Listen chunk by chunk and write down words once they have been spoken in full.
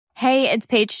Hey, it's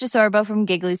Paige DeSorbo from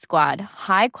Giggly Squad.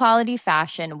 High quality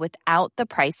fashion without the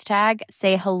price tag.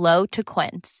 Say hello to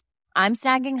Quince. I'm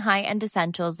snagging high-end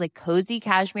essentials like cozy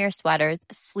cashmere sweaters,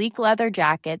 sleek leather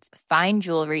jackets, fine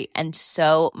jewelry, and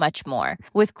so much more.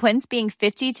 With Quince being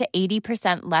 50 to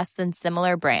 80% less than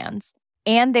similar brands.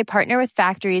 And they partner with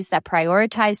factories that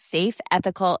prioritize safe,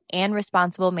 ethical, and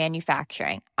responsible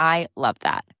manufacturing. I love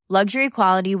that. Luxury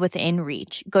quality within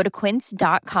reach. Go to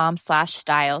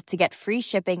quince.com/style to get free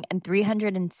shipping and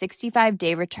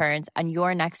 365-day returns on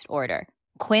your next order.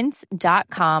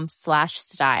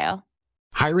 Quince.com/style.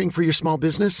 Hiring for your small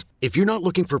business? If you're not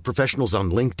looking for professionals on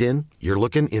LinkedIn, you're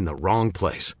looking in the wrong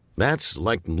place. That's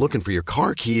like looking for your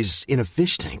car keys in a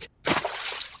fish tank.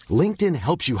 LinkedIn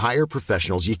helps you hire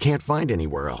professionals you can't find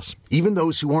anywhere else, even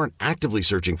those who aren't actively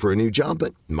searching for a new job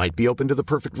but might be open to the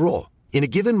perfect role. In a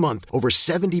given month, over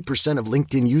 70% of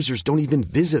LinkedIn users don't even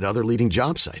visit other leading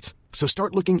job sites. So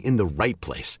start looking in the right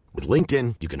place. With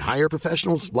LinkedIn, you can hire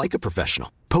professionals like a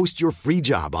professional. Post your free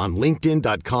job on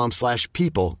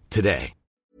linkedin.com/people today.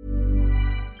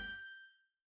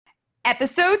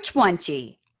 Episode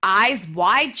 20, Eyes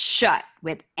Wide Shut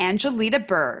with Angelita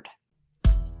Bird.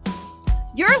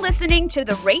 You're listening to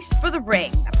The Race for the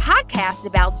Ring, a podcast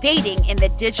about dating in the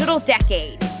digital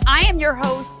decade. I am your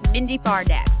host, Mindy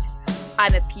Barnett.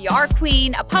 I'm a PR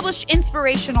queen, a published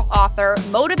inspirational author,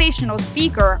 motivational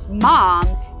speaker, mom,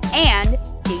 and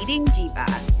dating diva.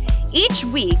 Each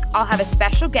week, I'll have a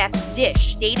special guest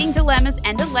dish dating dilemmas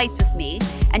and delights with me,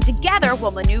 and together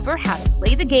we'll maneuver how to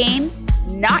play the game,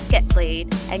 not get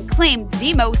played, and claim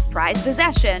the most prized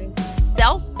possession,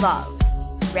 self-love.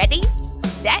 Ready,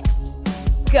 set,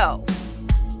 go.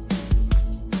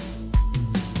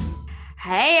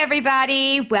 Hey,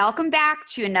 everybody. Welcome back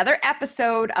to another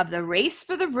episode of The Race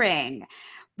for the Ring.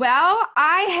 Well,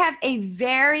 I have a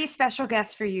very special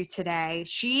guest for you today.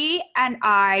 She and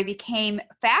I became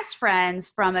fast friends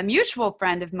from a mutual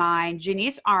friend of mine,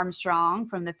 Janice Armstrong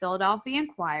from the Philadelphia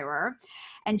Inquirer.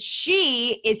 And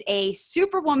she is a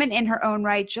superwoman in her own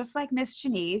right, just like Miss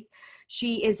Janice.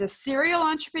 She is a serial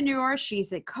entrepreneur.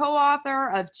 She's a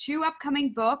co-author of 2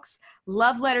 upcoming books,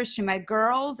 Love Letters to My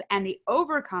Girls and The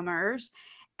Overcomers.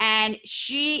 And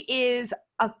she is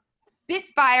a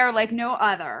Spitfire like no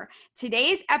other.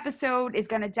 Today's episode is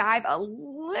going to dive a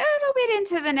little bit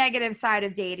into the negative side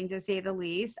of dating, to say the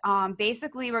least.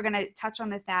 Basically, we're going to touch on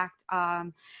the fact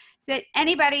that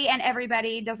anybody and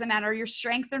everybody, doesn't matter your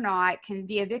strength or not, can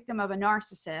be a victim of a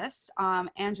narcissist.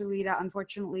 Angelita,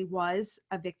 unfortunately, was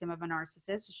a victim of a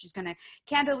narcissist. So she's going to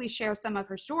candidly share some of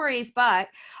her stories, but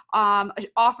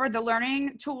offer the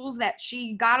learning tools that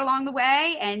she got along the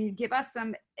way and give us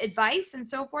some advice and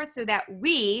so forth, so that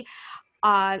we,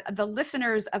 the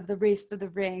listeners of The Race for the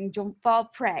Ring, don't fall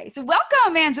prey. So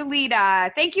welcome,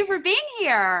 Angelita. Thank you for being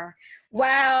here.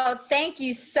 Wow, thank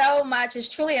you so much. It's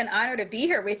truly an honor to be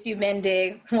here with you,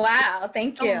 Mindy. Wow,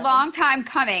 thank you. A long time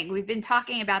coming. We've been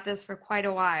talking about this for quite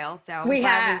a while, so we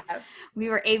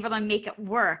were able to make it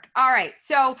work. All right,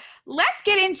 so let's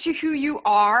get into who you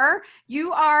are.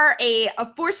 You are a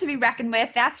force to be reckoned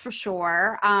with, that's for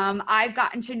sure. I've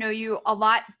gotten to know you a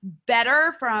lot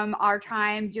better from our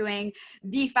time doing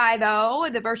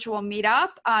V50, the virtual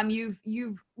meetup.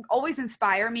 You've always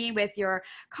inspire me with your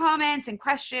comments and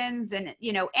questions and,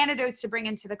 anecdotes to bring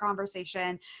into the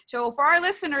conversation. So for our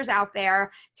listeners out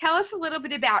there, tell us a little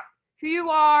bit about who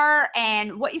you are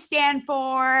and what you stand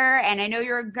for. And I know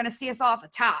you're going to see us off the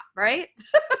top, right?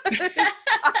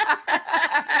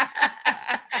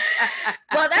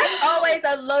 Well, that's always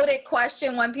a loaded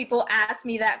question when people ask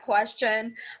me that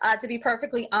question, to be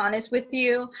perfectly honest with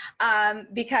you,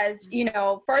 because,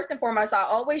 first and foremost, I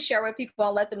always share with people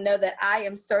and let them know that I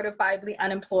am certifiably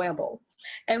unemployable.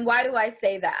 And why do I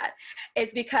say that?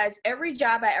 It's because every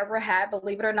job I ever had,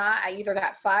 believe it or not, I either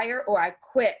got fired or I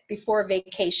quit before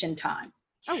vacation time.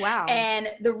 Oh, wow.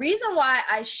 And the reason why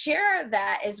I share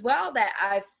that as well,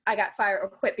 that I got fired or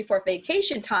quit before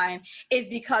vacation time, is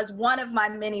because one of my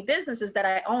many businesses that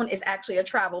I own is actually a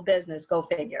travel business, go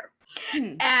figure.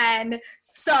 And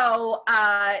so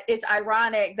it's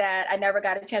ironic that I never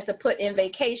got a chance to put in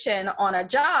vacation on a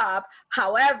job.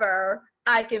 However,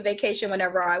 I can vacation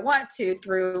whenever I want to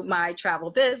through my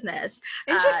travel business.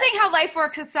 Interesting how life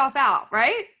works itself out,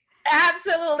 right?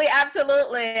 Absolutely.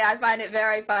 I find it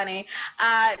very funny.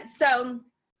 So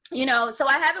So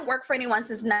I haven't worked for anyone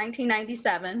since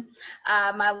 1997.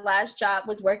 My last job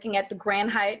was working at the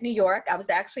Grand Hyatt, New York. I was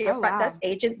actually a front desk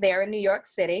agent there in New York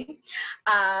City.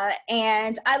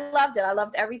 And I loved it. I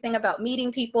loved everything about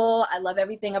meeting people. I love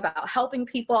everything about helping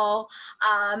people.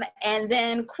 And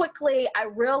then quickly I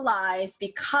realized,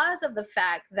 because of the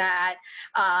fact that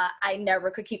I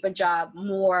never could keep a job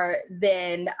more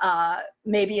than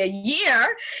maybe a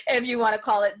year, if you want to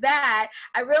call it that,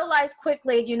 I realized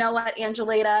quickly, you know what,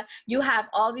 Angelita, you have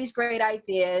all these great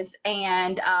ideas,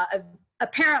 and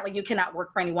apparently you cannot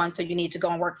work for anyone, so you need to go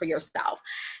and work for yourself.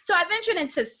 So I ventured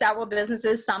into several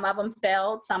businesses. Some of them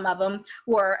failed. Some of them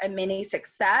were a mini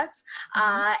success.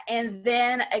 And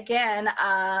then again,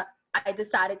 I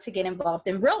decided to get involved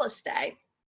in real estate.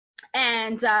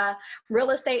 And real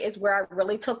estate is where I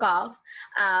really took off.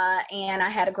 And I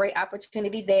had a great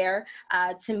opportunity there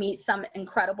to meet some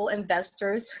incredible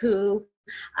investors who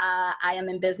I am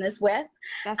in business with.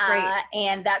 That's great.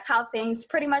 And that's how things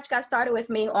pretty much got started with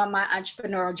me on my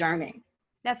entrepreneurial journey.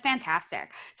 That's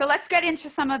fantastic. So let's get into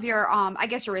some of your, I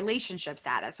guess, your relationship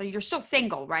status. So you're still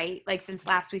single, right? Like since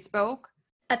last we spoke?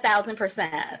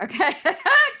 1,000%. Okay.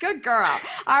 Good girl.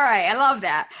 All right. I love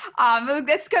that.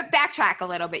 Let's go backtrack a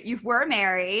little bit. You were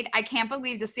married. I can't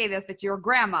believe to say this, but you're a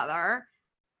grandmother.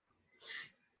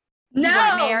 No,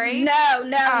 I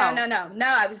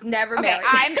was never married.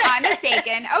 I'm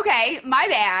mistaken. Okay, my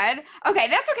bad. Okay,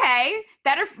 that's okay.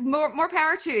 Better, more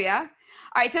power to you.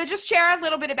 All right, so just share a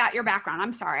little bit about your background.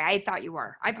 I'm sorry, I thought you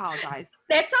were. I apologize.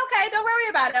 That's okay. Don't worry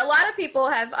about it. A lot of people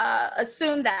have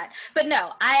assumed that, but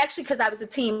no, because I was a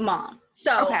teen mom.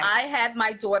 So I had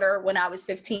my daughter when I was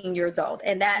 15 years old,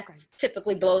 and that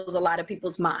typically blows a lot of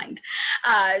people's mind.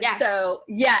 So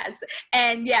yes.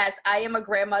 And yes, I am a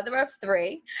grandmother of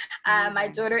 3. My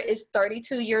daughter is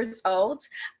 32 years old,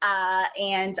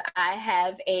 and I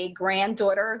have a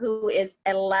granddaughter who is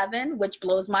 11, which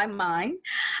blows my mind.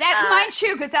 That's mine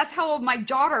too, because that's how old my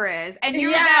daughter is. And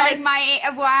you're about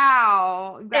like wow.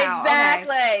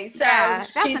 Exactly. Okay.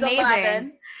 So she's amazing.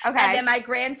 11. Okay. And then my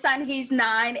grandson, he's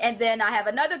 9. And then I have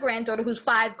another granddaughter who's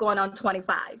 5 going on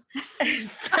 25.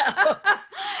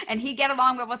 And he get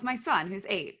along well with my son who's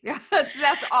 8.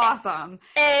 That's awesome.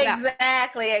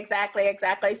 Exactly.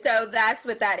 So that's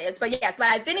what that is. But yes,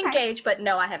 I've been engaged, but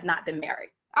no, I have not been married.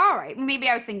 All right. Maybe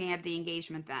I was thinking of the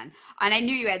engagement then. And I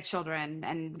knew you had children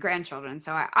and grandchildren.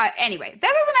 So anyway,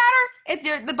 that doesn't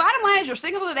matter. The bottom line is you're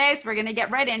single today, so we're going to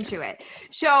get right into it.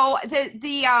 So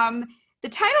the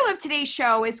title of today's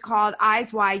show is called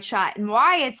Eyes Wide Shut. And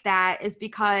why it's that is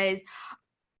because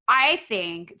I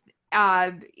think,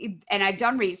 and I've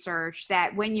done research,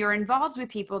 that when you're involved with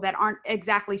people that aren't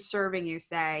exactly serving you,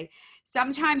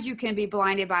 sometimes you can be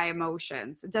blinded by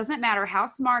emotions. It doesn't matter how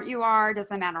smart you are. It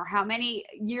doesn't matter how many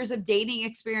years of dating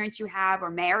experience you have or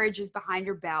marriage is behind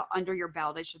your belt, under your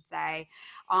belt, I should say.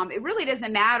 It really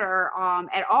doesn't matter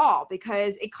at all,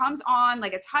 because it comes on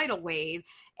like a tidal wave.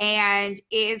 And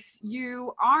if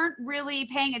you aren't really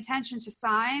paying attention to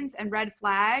signs and red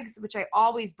flags, which I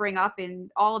always bring up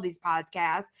in all of these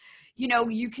podcasts,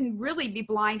 you can really be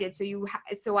blinded.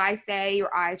 So I say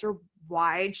your eyes are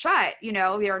wide shut.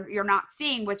 You're not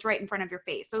seeing what's right in front of your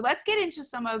face. So let's get into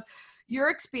some of your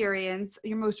experience,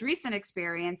 your most recent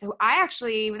experience. So I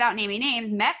actually, without naming names,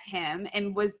 met him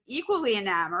and was equally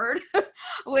enamored.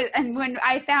 And when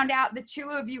I found out the two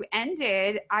of you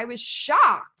ended, I was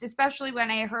shocked, especially when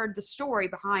I heard the story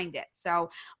behind it. So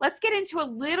let's get into a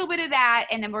little bit of that,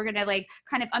 and then we're gonna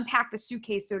kind of unpack the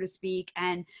suitcase, so to speak,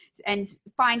 and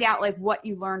find out what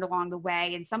you learned along the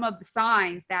way and some of the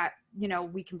signs that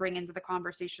we can bring into the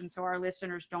conversation so our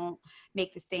listeners don't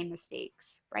make the same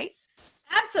mistakes, right?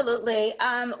 Absolutely.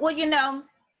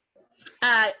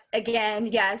 Again,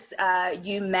 yes,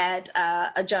 you met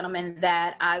a gentleman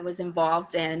that I was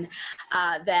involved in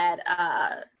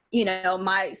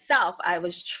myself, I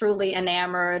was truly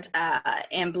enamored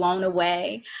and blown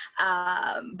away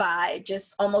by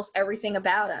just almost everything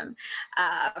about him,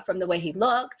 from the way he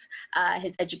looked,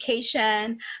 his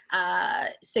education,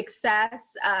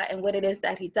 success, and what it is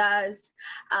that he does,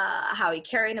 how he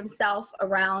carried himself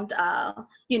around,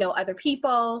 other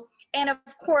people. And of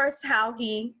course, how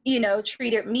he,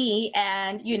 treated me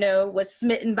and, was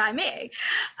smitten by me.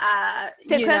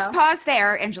 So let's pause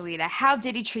there, Angelita. How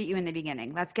did he treat you in the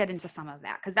beginning? Let's get into some of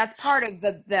that, because that's part of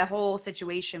the whole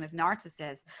situation with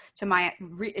narcissists. In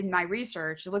my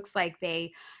research, it looks like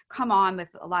they come on with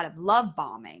a lot of love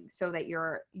bombing, so that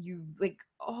you like,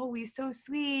 oh, he's so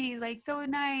sweet, he's so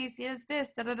nice, he has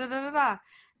this, da da da da da.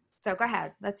 So go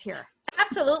ahead. Let's hear.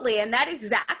 Absolutely. And that is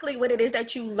exactly what it is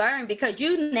that you learn, because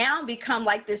you now become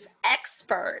like this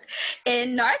expert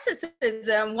in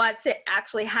narcissism once it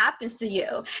actually happens to you.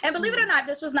 And believe it or not,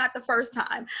 this was not the first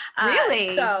time.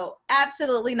 Really? So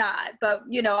absolutely not. But,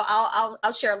 you know,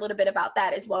 I'll share a little bit about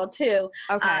that as well, too,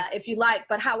 if you like.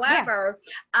 But however,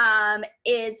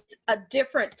 it's a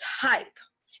different type.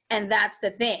 And that's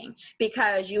the thing,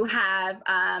 because you have,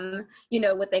 you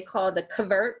know, what they call the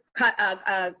covert.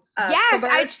 Covert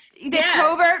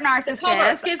narcissist.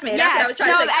 Covert, excuse me. That's what I was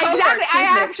trying to say. Covert, exactly.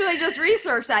 I actually just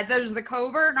researched that. There's the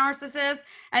covert narcissist,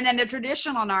 and then the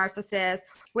traditional narcissist,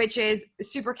 which is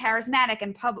super charismatic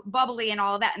and bubbly and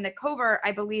all of that. And the covert,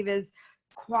 I believe, is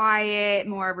quiet,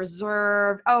 more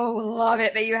reserved. Oh, love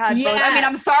it that you had both. I mean,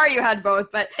 I'm sorry you had both,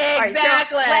 but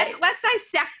exactly. All right, so let's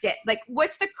dissect it. Like,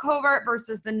 what's the covert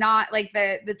versus the not, like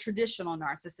the traditional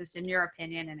narcissist, in your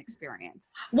opinion and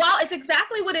experience? Well, it's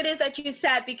exactly what it is that you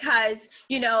said, because,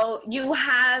 you know, you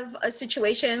have a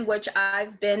situation, which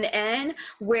I've been in,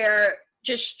 where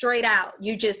just straight out,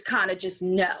 you just kind of just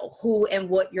know who and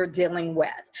what you're dealing with.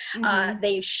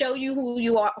 They show you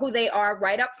who they are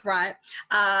right up front.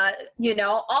 You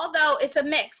know, although it's a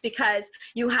mix, because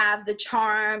you have the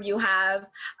charm, you have,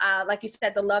 like you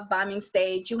said, the love bombing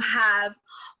stage, you have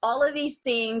all of these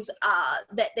things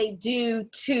that they do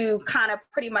to kind of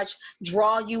pretty much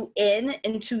draw you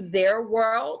into their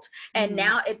world. And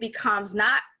now it becomes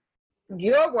not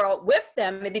your world with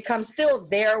them, it becomes still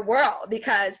their world,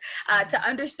 because to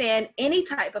understand any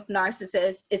type of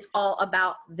narcissist, it's all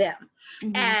about them.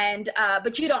 And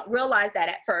but you don't realize that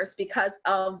at first, because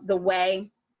of the way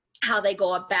how they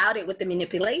go about it with the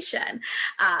manipulation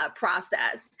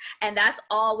process. And that's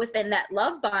all within that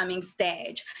love bombing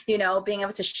stage, you know, being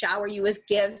able to shower you with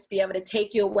gifts, be able to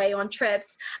take you away on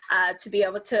trips, to be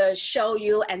able to show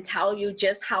you and tell you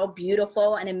just how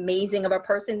beautiful and amazing of a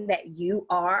person that you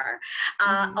are,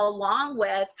 along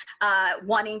with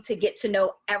wanting to get to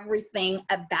know everything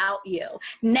about you.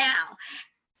 Now,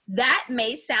 that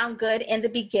may sound good in the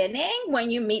beginning when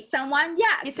you meet someone.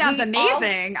 Yes. It sounds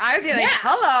amazing. I would be like,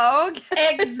 hello.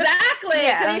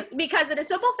 Exactly. Because the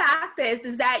simple fact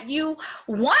is that you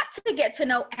want to get to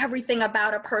know everything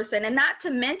about a person. And not to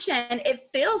mention, it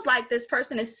feels like this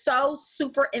person is so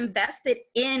super invested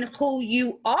in who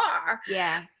you are.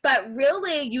 Yeah. But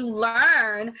really, you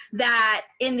learn that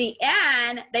in the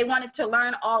end, they wanted to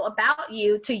learn all about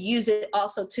you to use it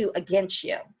also against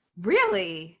you.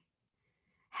 Really?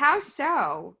 How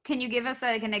so? Can you give us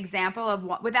like an example of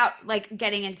what, without like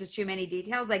getting into too many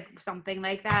details, like something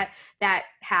like that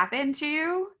happened to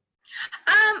you?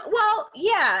 Well,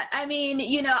 yeah. I mean,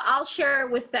 you know, I'll share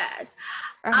with this.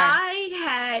 I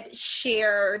had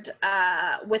shared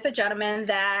with a gentleman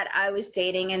that I was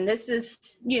dating, and this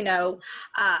is, you know,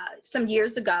 some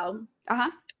years ago,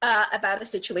 about a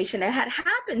situation that had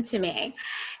happened to me.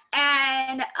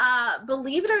 And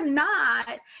believe it or not,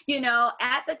 you know,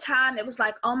 at the time it was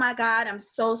like, oh my God, I'm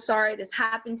so sorry this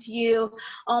happened to you.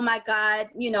 Oh my God,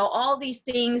 you know, all these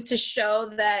things to show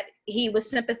that he was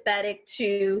sympathetic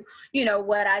to, you know,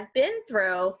 what I've been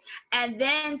through. And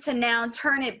then to now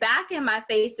turn it back in my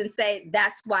face and say,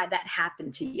 that's why that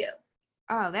happened to you.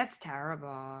 Oh, that's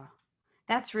terrible.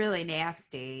 That's really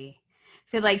nasty.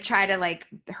 To like try to like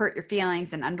hurt your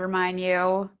feelings and undermine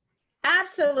you.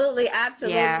 Absolutely.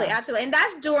 And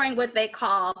that's during what they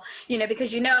call, you know,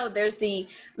 because, you know, there's the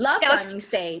love bombing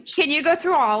stage. Can you go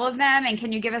through all of them, and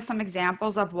can you give us some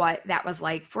examples of what that was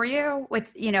like for you,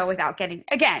 with, you know, without getting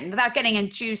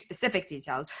into specific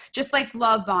details, just like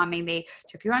love bombing, they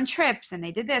took you on trips and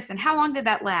they did this, and how long did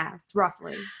that last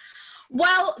roughly?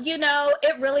 Well, you know,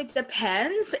 it really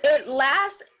depends. It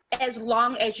lasts as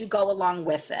long as you go along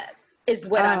with it. Is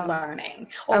what I'm learning,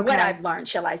 or what I've learned,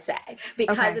 shall I say,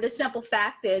 because the simple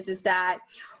fact is that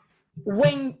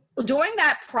when during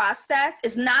that process,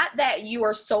 it's not that you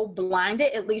are so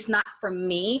blinded, at least not for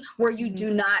me, where you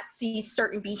do not see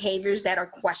certain behaviors that are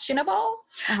questionable.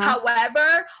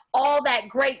 However, all that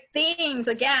great things,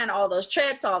 again, all those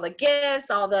trips, all the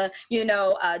gifts, all the, you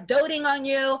know, doting on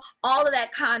you, all of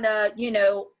that kind of, you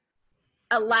know,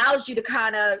 allows you to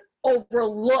kind of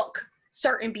overlook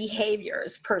certain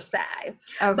behaviors per se.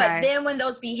 But then when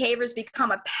those behaviors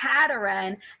become a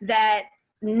pattern that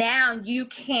now you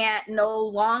can't no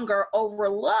longer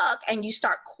overlook, and you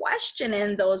start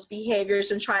questioning those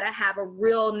behaviors and try to have a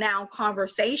real now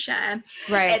conversation,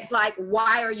 it's like,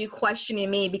 why are you questioning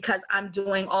me? Because I'm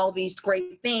doing all these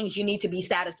great things. You need to be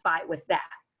satisfied with that.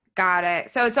 Got it.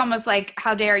 So it's almost like,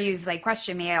 how dare you like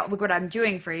question me? Look what I'm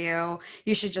doing for you.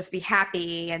 You should just be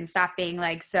happy and stop being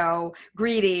like so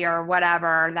greedy or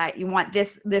whatever, that you want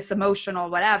this emotional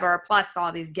whatever, plus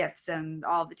all these gifts and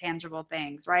all the tangible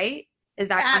things, right? Is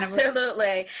that kind of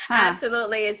absolutely?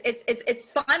 Absolutely.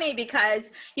 It's funny because,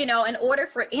 you know, in order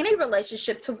for any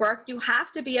relationship to work, you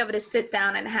have to be able to sit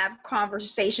down and have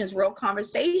conversations, real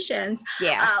conversations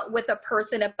with a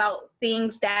person about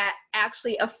things that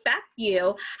actually affect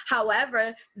you.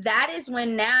 However, that is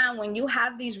when you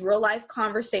have these real life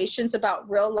conversations about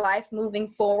real life moving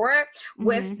forward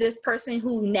with this person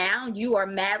who now you are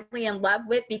madly in love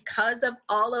with because of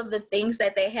all of the things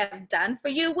that they have done for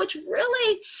you, which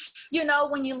really, you know,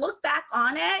 when you look back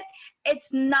on it,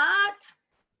 it's not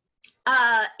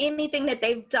anything that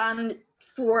they've done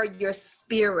for your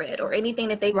spirit or anything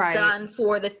that they've done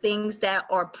for the things that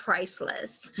are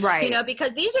priceless. Right. You know,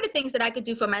 because these are the things that I could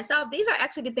do for myself. These are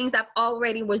actually the things I've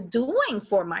already was doing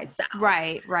for myself.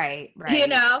 Right. You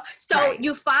know, so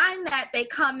you find that they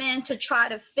come in to try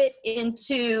to fit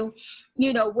into,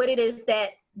 you know, what it is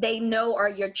that they know are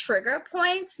your trigger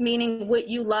points, meaning what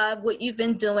you love, what you've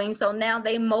been doing. So now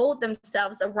they mold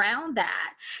themselves around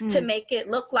that to make it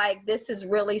look like this is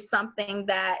really something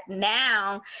that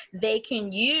now they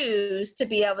can use to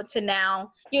be able to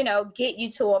now, you know, get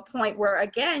you to a point where,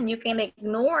 again, you can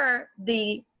ignore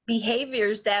the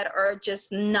behaviors that are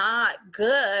just not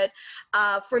good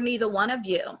for neither one of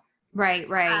you. Right.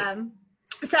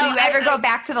 So do you ever go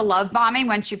back to the love bombing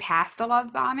once you pass the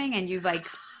love bombing and you've like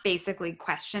basically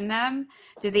question them?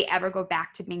 Do they ever go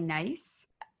back to being nice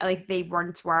like they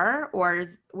once were, or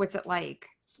what's it like?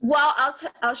 Well,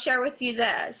 I'll share with you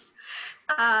this.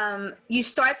 You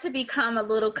start to become a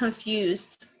little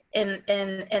confused in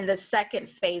the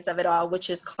second phase of it all, which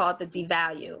is called the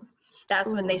devalue.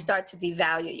 That's when they start to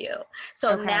devalue you.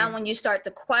 So now when you start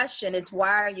to question, it's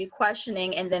why are you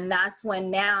questioning? And then that's when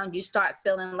now you start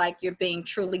feeling like you're being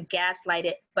truly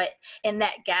gaslighted. But in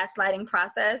that gaslighting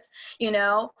process, you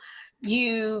know,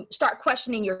 you start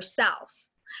questioning yourself.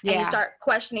 And you start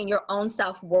questioning your own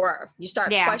self-worth. You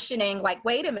start questioning like,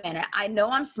 wait a minute, I know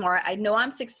I'm smart. I know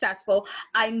I'm successful.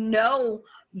 I know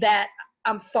that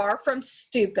I'm far from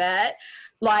stupid.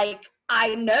 Like,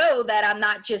 I know that I'm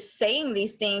not just saying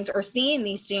these things or seeing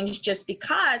these things just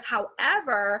because.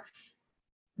 However,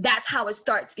 that's how it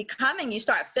starts becoming. You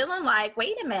start feeling like,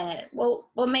 wait a minute, well,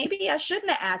 maybe I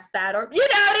shouldn't have asked that, or you know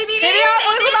what I mean? Maybe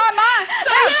I was not mine.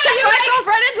 So check myself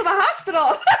right into the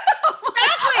hospital.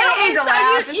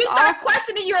 Exactly. You start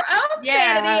questioning your own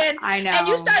sanity, and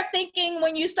you start thinking,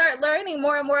 when you start learning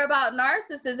more and more about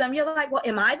narcissism, you're like, well,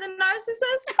 am I the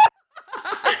narcissist?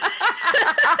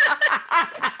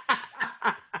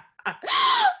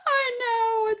 I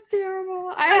know, it's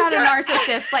terrible. I had a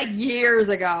narcissist like years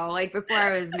ago, like before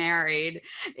I was married.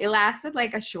 It lasted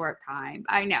like a short time.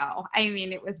 I know. I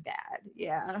mean, it was bad.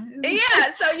 Yeah.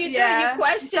 So you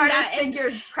question that. I think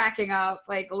you're cracking up,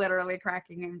 like literally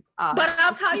cracking up. But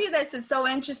I'll tell you this, it's so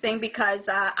interesting because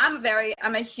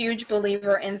I'm a huge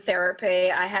believer in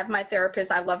therapy. I have my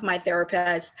therapist. I love my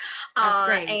therapist. That's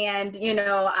great. And, you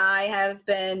know, I have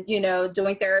been, you know,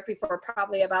 doing therapy for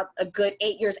probably about a good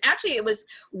 8 years. Actually, it was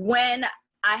when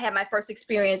I had my first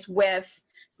experience with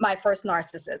my first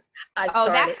narcissist. That's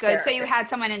good. Therapy. So you had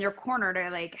someone in your corner to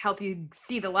like help you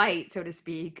see the light, so to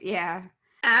speak. Yeah.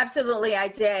 Absolutely, I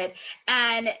did.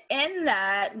 And in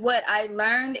that, what I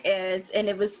learned is, and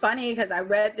it was funny because I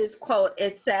read this quote,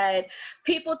 it said,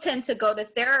 people tend to go to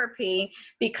therapy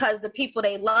because the people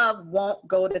they love won't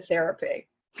go to therapy.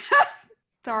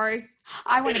 Sorry.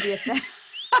 I want to be a therapist.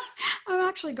 I'm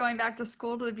actually going back to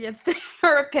school to be a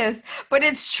therapist, but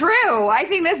it's true. I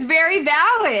think that's very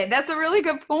valid. That's a really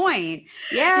good point.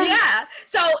 Yeah. Yeah.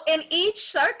 So in each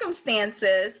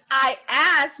circumstances, I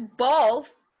asked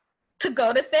both to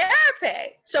go to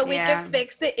therapy so we could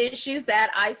fix the issues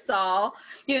that I saw,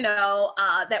 you know,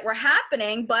 that were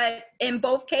happening. But in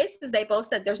both cases, they both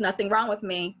said there's nothing wrong with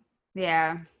me.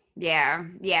 Yeah.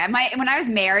 When I was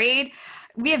married,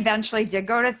 we eventually did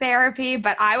go to therapy,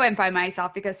 but I went by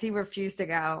myself because he refused to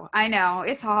go. I know,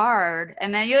 it's hard.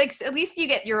 And then you like, at least you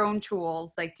get your own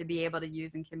tools like to be able to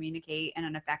use and communicate in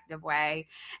an effective way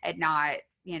and not,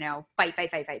 you know, fight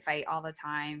all the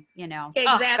time, you know.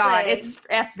 Exactly. Oh God,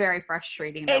 that's very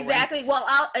frustrating. Exactly. Well,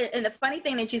 and the funny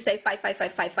thing that you say fight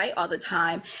all the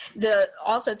time,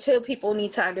 also too, people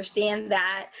need to understand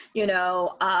that, you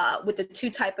know, with the two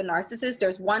type of narcissists,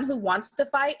 there's one who wants to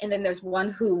fight and then there's one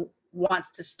who wants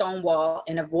to stonewall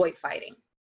and avoid fighting.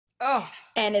 Oh,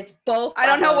 and it's both. I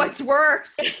don't know what's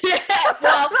worse.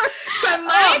 Well, from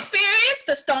my experience,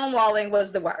 the stonewalling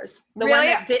was the worst. The one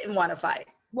that didn't want to fight.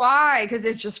 Why? Because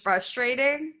it's just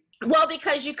frustrating? Well,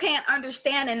 because you can't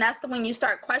understand, and that's when you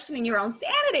start questioning your own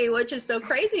sanity, which is so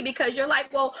crazy because you're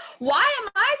like, well, why am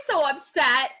I so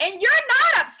upset and you're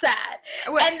not upset?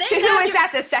 And then so who was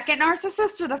that, the second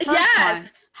narcissist or the first one?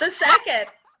 Yes, the second.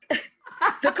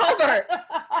 The covert.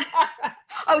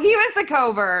 Oh, he was the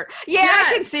covert. Yeah, yes.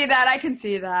 I can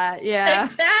see that. Yeah.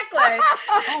 Exactly.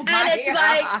 Oh and it's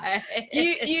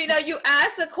God. Like, you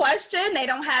ask a question, they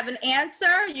don't have an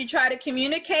answer. You try to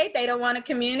communicate, they don't want to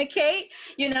communicate.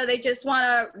 They just want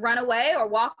to run away or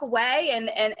walk away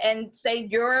and say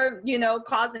you're,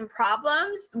 causing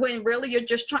problems when really you're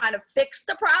just trying to fix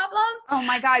the problem. Oh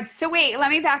my God. So wait,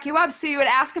 let me back you up. So you would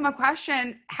ask him a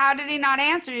question. How did he not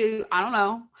answer you? I don't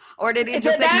know. Or did he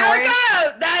just ignore you?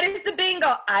 That is the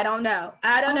bingo. I don't know.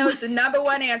 I don't know. It's the number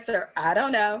one answer. I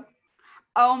don't know.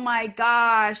 Oh my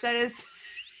gosh. That is,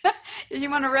 did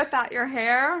you want to rip out your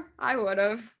hair? I would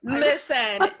have.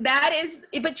 Listen, that is,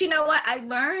 but you know what? I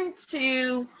learned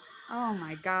to, oh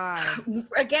my God,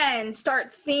 again,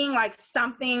 start seeing like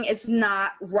something is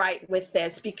not right with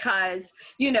this because,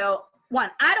 one,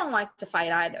 I don't like to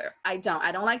fight either. I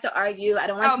don't like to argue. I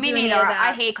don't like to do any of that.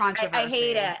 I hate controversy. I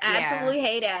hate it. I absolutely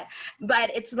hate it.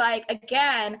 But it's like,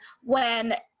 again,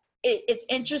 when it's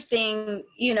interesting,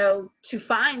 to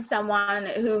find someone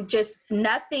who just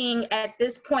nothing at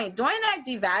this point during that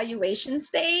devaluation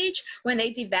stage, when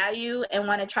they devalue and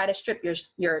want to try to strip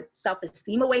your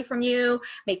self-esteem away from you,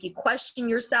 make you question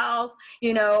yourself,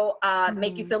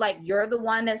 make you feel like you're the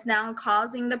one that's now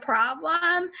causing the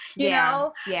problem,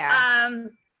 you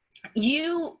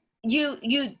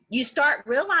start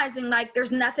realizing like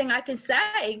there's nothing I can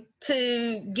say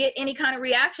to get any kind of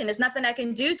reaction. There's nothing I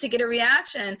can do to get a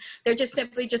reaction. They're just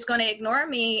simply just going to ignore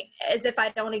me as if I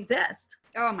don't exist.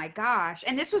 Oh my gosh.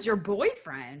 And this was your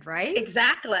boyfriend, right?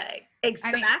 Exactly. I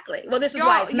mean, well, this is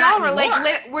why it's not y'all were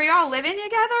anymore. Were y'all living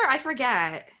together? I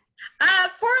forget.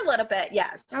 For a little bit.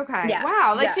 Yes. Okay. Yes.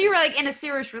 Wow. So you were like in a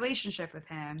serious relationship with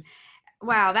him.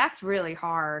 Wow, that's really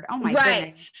hard. Oh my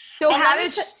goodness. So how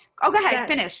did go ahead,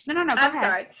 finish. No, go ahead.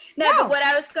 Sorry. No, but what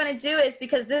I was going to do is,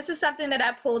 because this is something that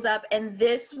I pulled up and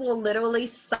this will literally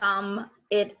sum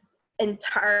it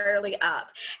entirely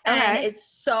up. And it's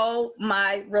so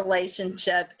my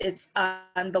relationship, it's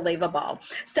unbelievable.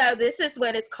 So this is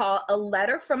what it's called, A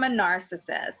Letter from a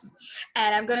Narcissist.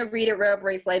 And I'm going to read it real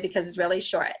briefly because it's really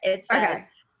short. It says,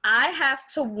 I have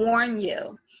to warn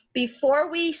you, before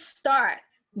we start,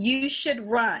 you should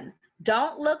run.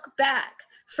 Don't look back.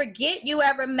 Forget you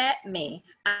ever met me.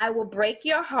 I will break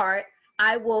your heart.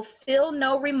 I will feel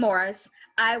no remorse.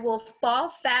 I will fall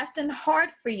fast and hard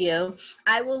for you.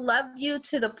 I will love you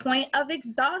to the point of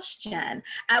exhaustion.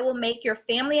 I will make your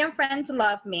family and friends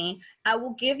love me. I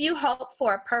will give you hope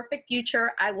for a perfect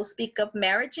future. I will speak of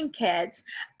marriage and kids.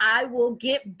 I will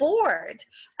get bored.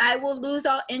 I will lose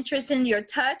all interest in your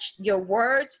touch, your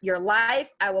words, your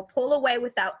life. I will pull away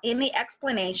without any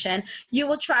explanation. You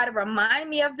will try to remind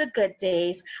me of the good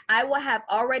days. I will have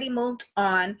already moved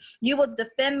on. You will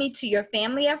defend me to your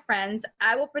family and friends.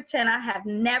 I will pretend I have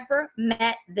never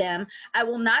met them. I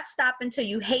will not stop until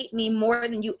you hate me more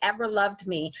than you ever loved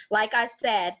me. Like I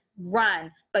said,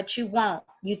 run, but you won't.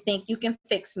 You think you can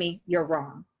fix me. You're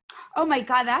wrong. Oh my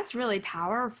God, that's really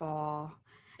powerful.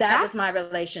 That was my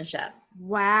relationship.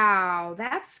 Wow,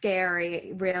 that's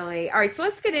scary, really. All right, so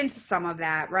let's get into some of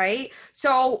that, right?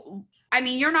 So, I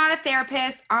mean, you're not a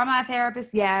therapist. I'm not a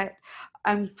therapist yet.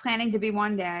 I'm planning to be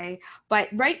one day. But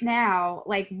right now,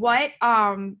 like what,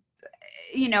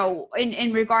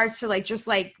 in regards to like, just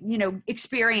like,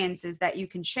 experiences that you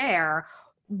can share,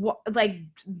 what, like,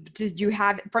 did you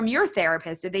have from your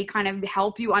therapist, did they kind of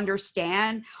help you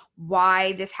understand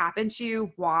why this happened to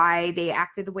you, why they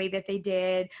acted the way that they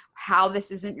did, how this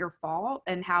isn't your fault,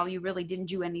 and how you really didn't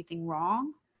do anything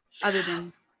wrong other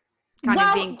than kind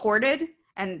of being courted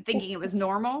and thinking it was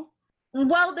normal?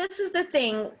 Well, this is the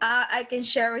thing. I can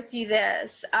share with you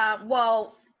this.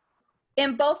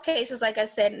 In both cases, like I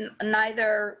said,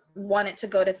 neither wanted to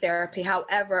go to therapy.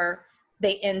 However,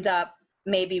 they end up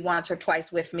maybe once or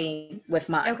twice with me with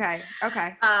mine. Okay.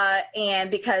 And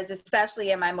because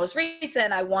especially in my most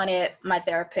recent, I wanted my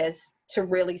therapist to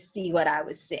really see what I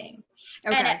was seeing.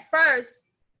 Okay. And at first,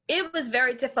 it was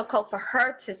very difficult for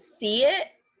her to see it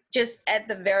just at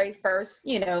the very first,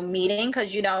 meeting,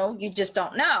 because, you just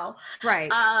don't know.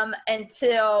 Right.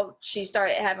 Until she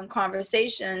started having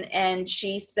conversation and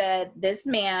she said, this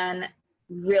man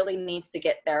really needs to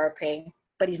get therapy,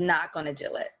 but he's not going to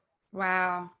do it.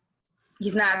 Wow.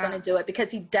 He's not going to do it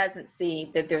because he doesn't see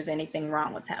that there's anything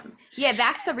wrong with him. Yeah,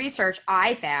 that's the research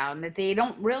I found, that they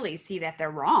don't really see that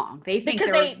they're wrong. They think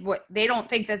they don't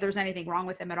think that there's anything wrong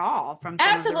with them at all. From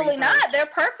absolutely not. They're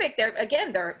perfect.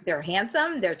 They're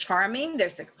handsome. They're charming. They're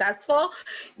successful.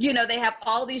 You know, they have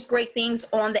all these great things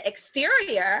on the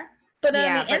exterior, but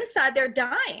on the inside, they're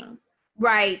dying.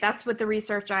 Right. That's what the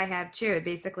research I have too. It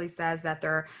basically says that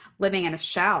they're living in a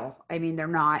shell. I mean,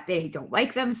 they don't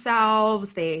like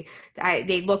themselves. They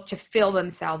look to fill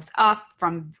themselves up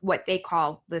from what they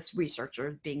call, this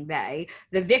researchers being the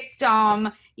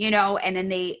victim, you know, and then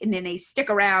they stick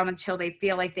around until they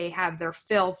feel like they have their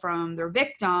fill from their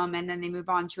victim. And then they move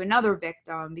on to another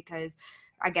victim, because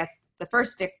I guess the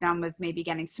first victim was maybe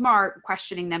getting smart,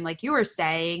 questioning them like you were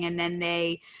saying. And then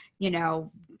they, you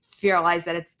know, realize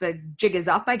that it's the jig is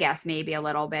up, I guess, maybe a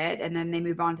little bit, and then they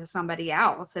move on to somebody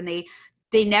else, and they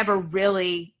never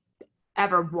really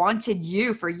ever wanted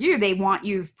you for you. They want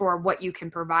you for what you can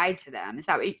provide to them.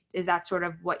 Is that sort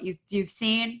of what you've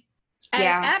seen?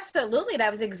 Yeah, absolutely.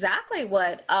 That was exactly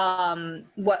what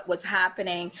was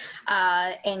happening.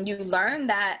 And you learn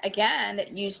that, again,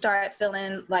 you start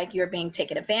feeling like you're being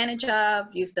taken advantage of.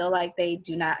 You feel like they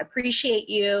do not appreciate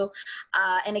you.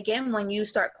 And again, when you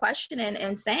start questioning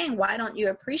and saying, why don't you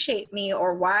appreciate me?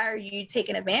 Or why are you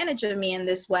taking advantage of me in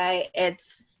this way?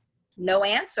 It's no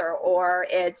answer, or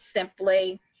it's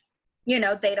simply, you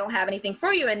know, they don't have anything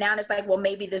for you. And now it's like, well,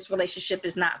 maybe this relationship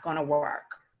is not going to work.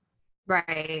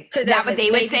 Right. So that's what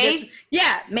they would say?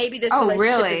 Maybe this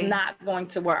relationship is not going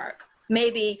to work.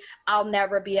 Maybe I'll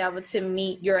never be able to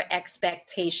meet your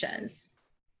expectations.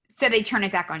 So they turn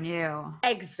it back on you.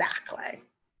 Exactly.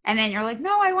 And then you're like,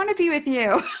 no, I want to be with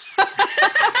you.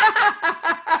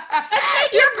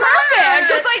 You're perfect,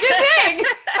 just like you think.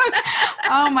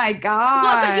 Oh my God.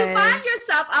 Well, so you find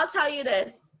yourself, I'll tell you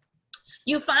this.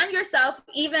 You find yourself,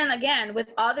 even again,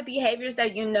 with all the behaviors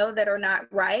that you know that are not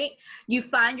right, you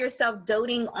find yourself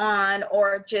doting on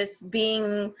or just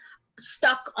being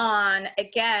stuck on,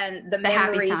 again, the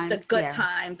memories, the good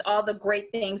times, all the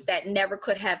great things that never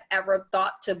could have ever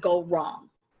thought to go wrong.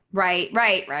 Right.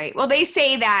 Well, they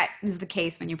say that is the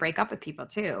case when you break up with people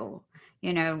too.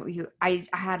 You know, I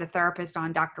had a therapist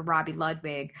on, Dr. Robbie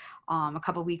Ludwig, a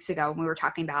couple of weeks ago, and we were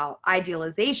talking about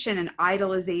idealization and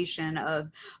idolization of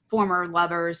former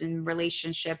lovers and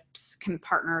relationships,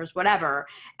 partners, whatever.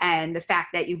 And the fact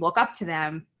that you look up to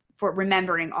them for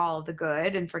remembering all of the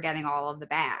good and forgetting all of the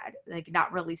bad, like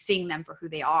not really seeing them for who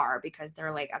they are because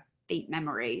they're like a fake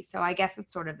memory. So I guess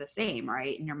it's sort of the same,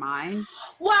 right, in your mind?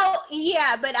 Well,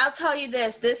 yeah, but I'll tell you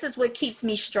this is what keeps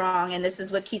me strong, and this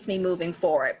is what keeps me moving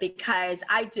forward, because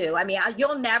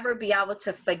you'll never be able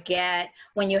to forget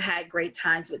when you had great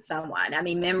times with someone. I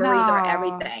mean, memories are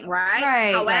everything,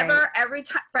 right? However, every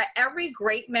time, for every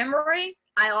great memory,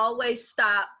 I always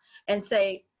stop and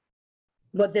say,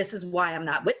 well, this is why I'm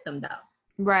not with them, though.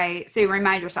 Right. So you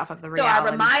remind yourself of the reality. So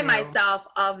I remind myself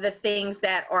of the things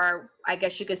that are, I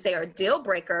guess you could say, are deal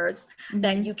breakers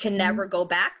that you can never go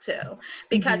back to.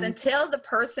 Because until the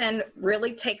person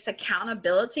really takes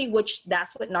accountability, which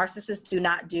that's what narcissists do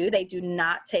not do. They do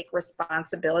not take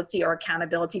responsibility or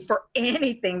accountability for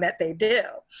anything that they do.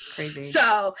 Crazy.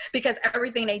 So because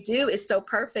everything they do is so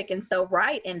perfect and so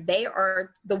right, and they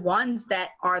are the ones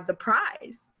that are the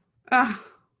prize.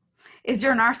 Is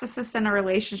your narcissist in a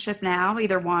relationship now?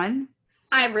 Either one?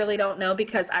 I really don't know,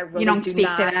 because I really do speak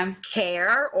not to them.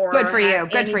 Care or good for you.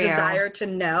 Good any for you. Desire to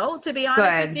know, to be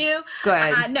honest with you.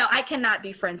 Good. No, I cannot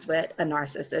be friends with a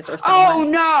narcissist or someone. Oh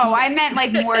no, I meant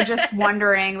like more just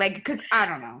wondering, like, because I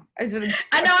don't know. I know.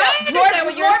 I understand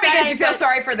what you're saying, because you feel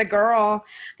sorry for the girl.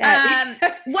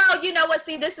 Well, you know what?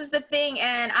 See, this is the thing,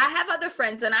 and I have other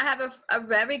friends, and I have a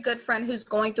very good friend who's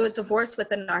going through a divorce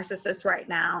with a narcissist right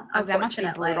now. Unfortunately, that must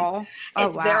be brutal.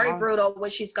 It's very brutal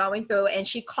what she's going through, and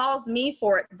she calls me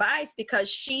for advice because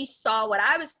she saw what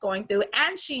I was going through,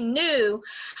 and she knew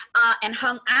and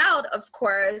hung out, of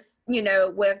course, you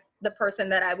know, with the person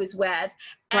that I was with.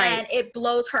 And it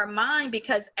blows her mind,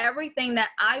 because everything that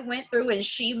I went through and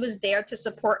she was there to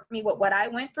support me with what I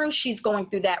went through, she's going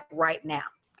through that right now.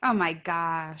 Oh my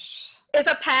gosh. It's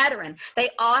a pattern. They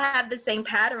all have the same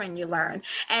pattern, you learn.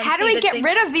 And how do we get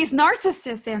rid of these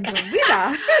narcissists,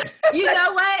 Angelita? You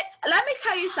know what? Let me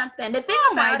tell you something. The thing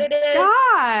about it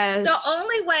is, the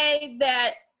only way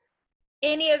that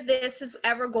any of this is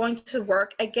ever going to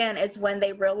work again is when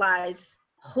they realize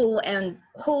who and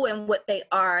what they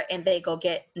are, and they go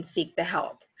get and seek the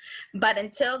help. But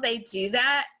until they do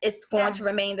that, it's going to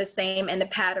remain the same, and the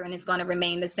pattern is going to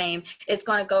remain the same. It's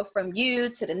going to go from you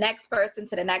to the next person,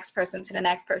 to the next person, to the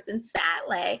next person,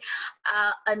 sadly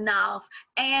enough.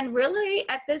 And really,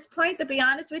 at this point, to be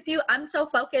honest with you, I'm so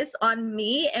focused on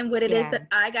me and what it is that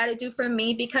I got to do for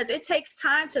me, because it takes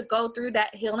time to go through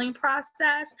that healing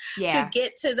process to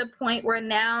get to the point where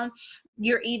now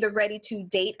you're either ready to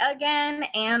date again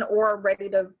and or ready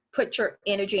to put your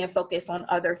energy and focus on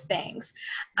other things.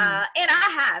 And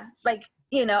I have, like,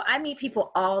 you know, I meet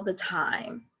people all the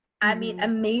time. I meet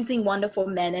amazing, wonderful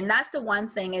men. And that's the one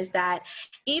thing, is that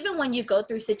even when you go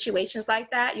through situations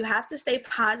like that, you have to stay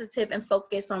positive and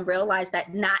focused on realize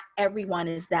that not everyone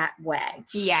is that way.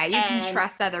 Yeah, you can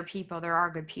trust other people. There are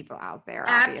good people out there.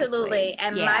 Obviously. Absolutely.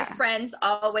 And my friends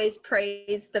always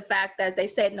praise the fact that they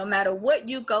said, no matter what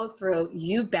you go through,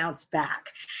 you bounce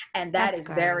back. And that's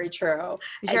good. Very true.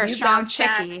 You're a strong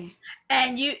chickie.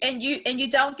 And you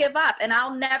don't give up. And I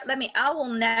will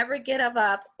never give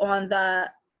up on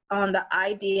the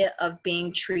idea of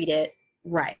being treated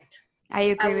right. I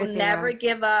agree with you. I will never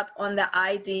give up on the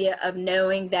idea of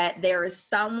knowing that there is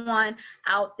someone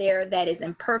out there that is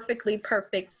imperfectly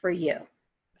perfect for you.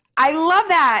 I love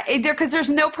that, because there's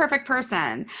no perfect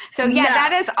person. So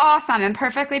that is awesome and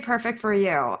perfectly perfect for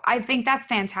you. I think that's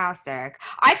fantastic.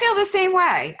 I feel the same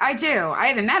way. I do. I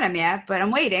haven't met him yet, but I'm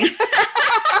waiting. When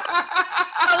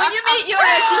you meet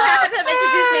yours, you have him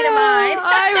introduce me to mine.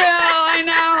 I will.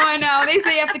 I know. They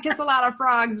say you have to kiss a lot of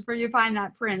frogs before you find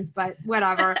that prince, but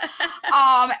whatever.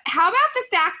 How about the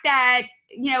fact that,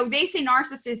 you know, they say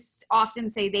narcissists often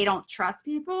say they don't trust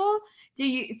people.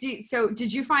 So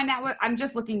did you find that? I'm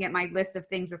just looking at my list of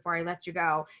things before I let you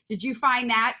go. Did you find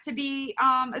that to be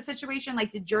a situation?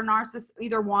 Like, did your narcissist,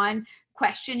 either one,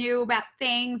 question you about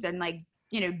things and, like,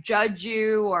 you know, judge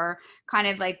you, or kind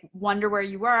of like wonder where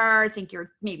you were, think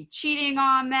you're maybe cheating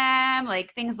on them,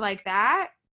 like things like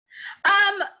that?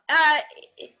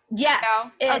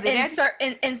 Yes, no?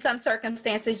 In some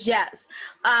circumstances, yes.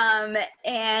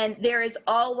 And there is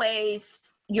always,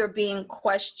 you're being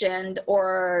questioned,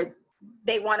 or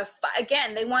they want to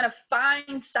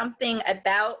find something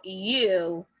about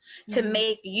you to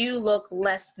make you look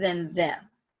less than them.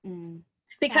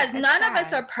 Because none of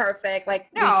us are perfect, like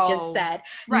we just said.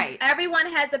 Right. Everyone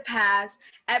has a past.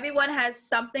 Everyone has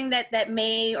something that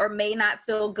may or may not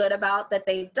feel good about that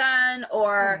they've done,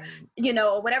 or, you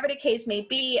know, whatever the case may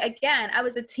be. Again, I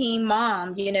was a teen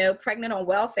mom, you know, pregnant on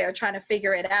welfare, trying to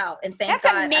figure it out. And thank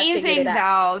God amazing, I figured it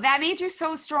out. That made you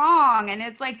so strong. And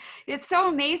it's like, it's so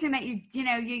amazing that you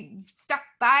stuck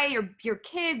by your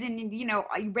kids, and, you know,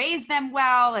 you raised them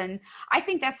well. And I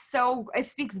think it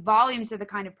speaks volumes to the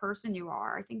kind of person you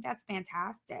are. I think that's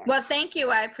fantastic. Well, thank you.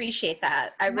 I appreciate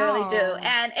that. I really do.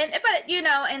 But, you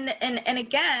know, and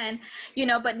again, you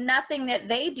know, but nothing that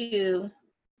they do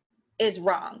is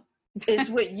wrong. Is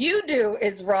what you do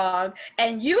is wrong,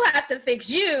 and you have to fix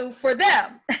you for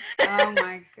them. Oh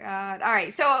my God. All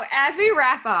right. So as we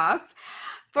wrap up,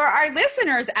 for our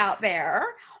listeners out there,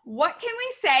 what can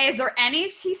we say? Is there any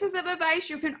pieces of advice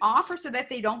you can offer so that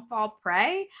they don't fall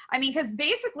prey? I mean, because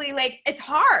basically, like, it's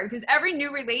hard, because every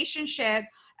new relationship,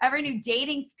 every new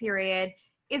dating period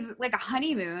is like a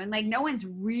honeymoon. Like, no one's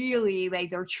really like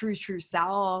their true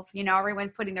self. You know,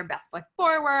 everyone's putting their best foot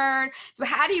forward. So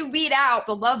how do you weed out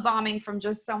the love bombing from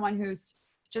just someone who's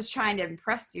just trying to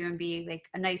impress you and be like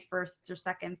a nice first or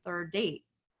second, third date?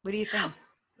 What do you think?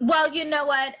 Well, you know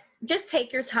what? Just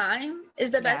take your time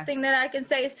is the best thing that I can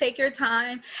say, is take your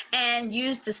time and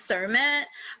use discernment.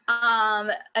 You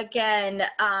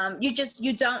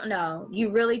don't know.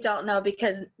 You really don't know,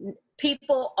 because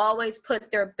people always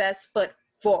put their best foot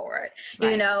forward. Right.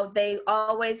 You know, they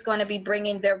always going to be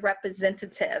bringing their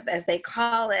representative, as they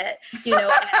call it, you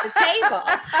know, at the table.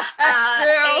 That's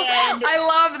true. And I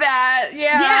love that.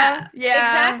 Yeah,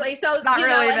 exactly. So, it's not you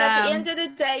really know, and them. at the end of the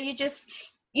day, you just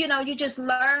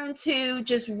learn to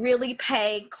just really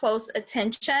pay close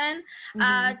attention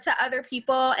to other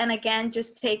people. And again,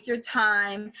 just take your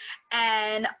time.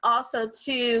 And also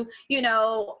to, you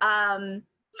know,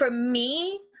 for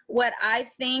me, what I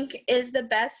think is the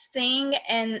best thing,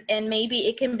 and maybe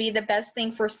it can be the best thing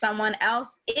for someone else,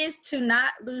 is to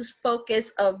not lose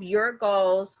focus of your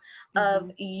goals,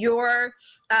 of your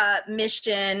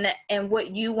mission and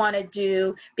what you want to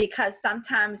do, because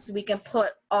sometimes we can put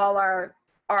all our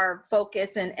our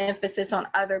focus and emphasis on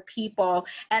other people.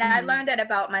 And I learned that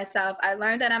about myself. I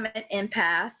learned that I'm an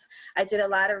empath. I did a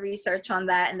lot of research on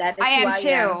that, and that is who I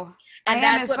am. And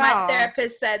that's what my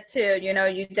therapist said too. You know,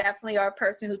 you definitely are a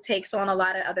person who takes on a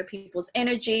lot of other people's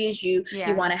energies. You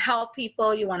want to help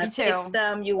people. You want to fix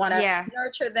them. You want to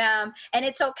nurture them. And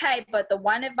it's okay. But the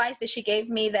one advice that she gave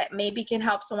me that maybe can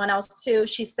help someone else too,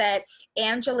 she said,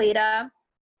 Angelita,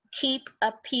 keep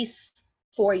a piece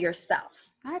for yourself.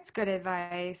 That's good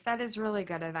advice. That is really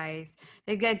good advice.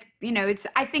 I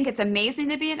think it's amazing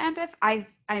to be an empath. I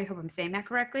hope I'm saying that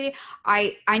correctly.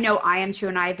 I know I am too,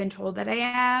 and I've been told that I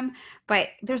am, but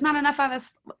there's not enough of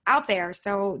us out there.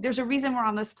 So there's a reason we're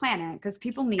on this planet, because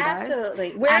people need us.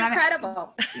 Absolutely. We're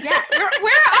incredible.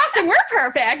 We're awesome. We're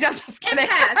perfect. I'm just kidding.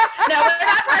 No, we're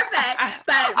not perfect.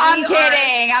 But I'm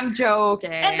kidding. I'm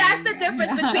joking. And that's the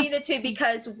difference between the two,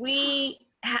 because we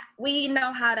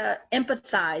know how to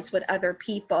empathize with other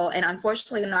people, and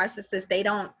unfortunately narcissists, they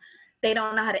don't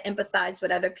know how to empathize with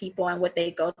other people and what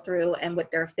they go through and what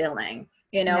they're feeling.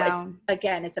 You know,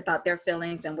 it's about their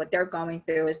feelings, and what they're going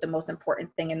through is the most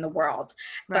important thing in the world.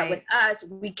 But with us,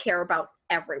 we care about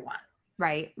everyone.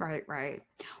 Right.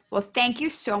 Well, thank you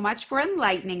so much for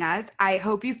enlightening us. I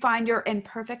hope you find your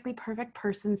imperfectly perfect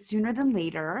person sooner than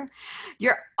later.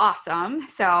 You're awesome.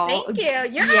 So thank you.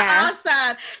 You're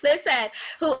awesome. Listen,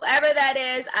 whoever that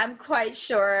is, I'm quite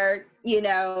sure, you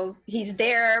know, he's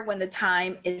there when the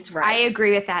time is right. I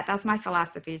agree with that. That's my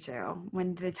philosophy too.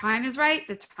 When the time is right,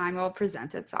 the time will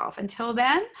present itself. Until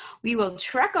then, we will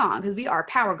trek on, because we are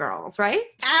power girls, right?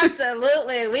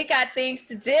 Absolutely. We got things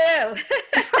to do.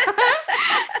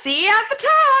 See you at the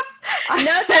top.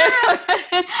 No doubt.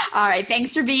 All right.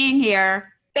 Thanks for being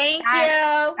here. Thank you.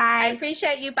 Bye. I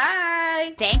appreciate you.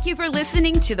 Bye. Thank you for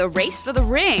listening to The Race for the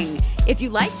Ring. If you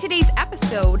liked today's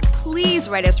episode, please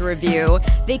write us a review.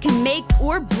 They can make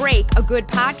or break a good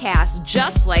podcast,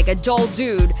 just like a dull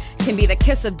dude can be the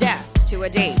kiss of death to a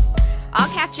date.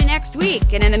 I'll catch you next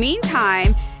week. And in the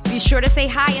meantime, be sure to say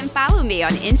hi and follow me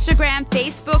on Instagram,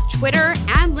 Facebook, Twitter,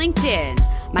 and LinkedIn.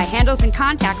 My handles and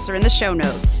contacts are in the show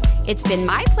notes. It's been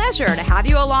my pleasure to have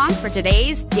you along for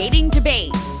today's dating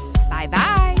debate.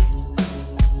 Bye-bye.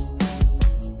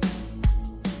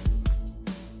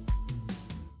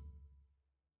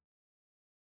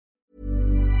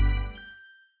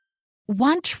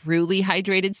 Want truly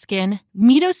hydrated skin?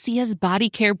 Meet Osea's Body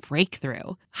Care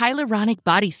Breakthrough Hyaluronic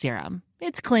Body Serum.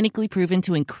 It's clinically proven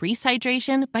to increase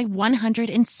hydration by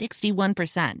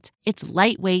 161%. It's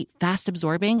lightweight,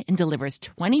 fast-absorbing, and delivers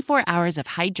 24 hours of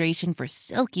hydration for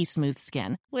silky smooth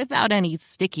skin without any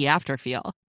sticky afterfeel.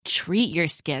 Treat your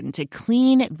skin to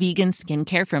clean, vegan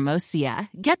skincare from Osea.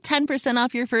 Get 10%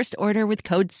 off your first order with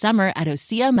code SUMMER at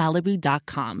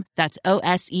OseaMalibu.com. That's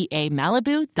OSEA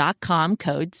Malibu.com,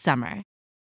 code SUMMER.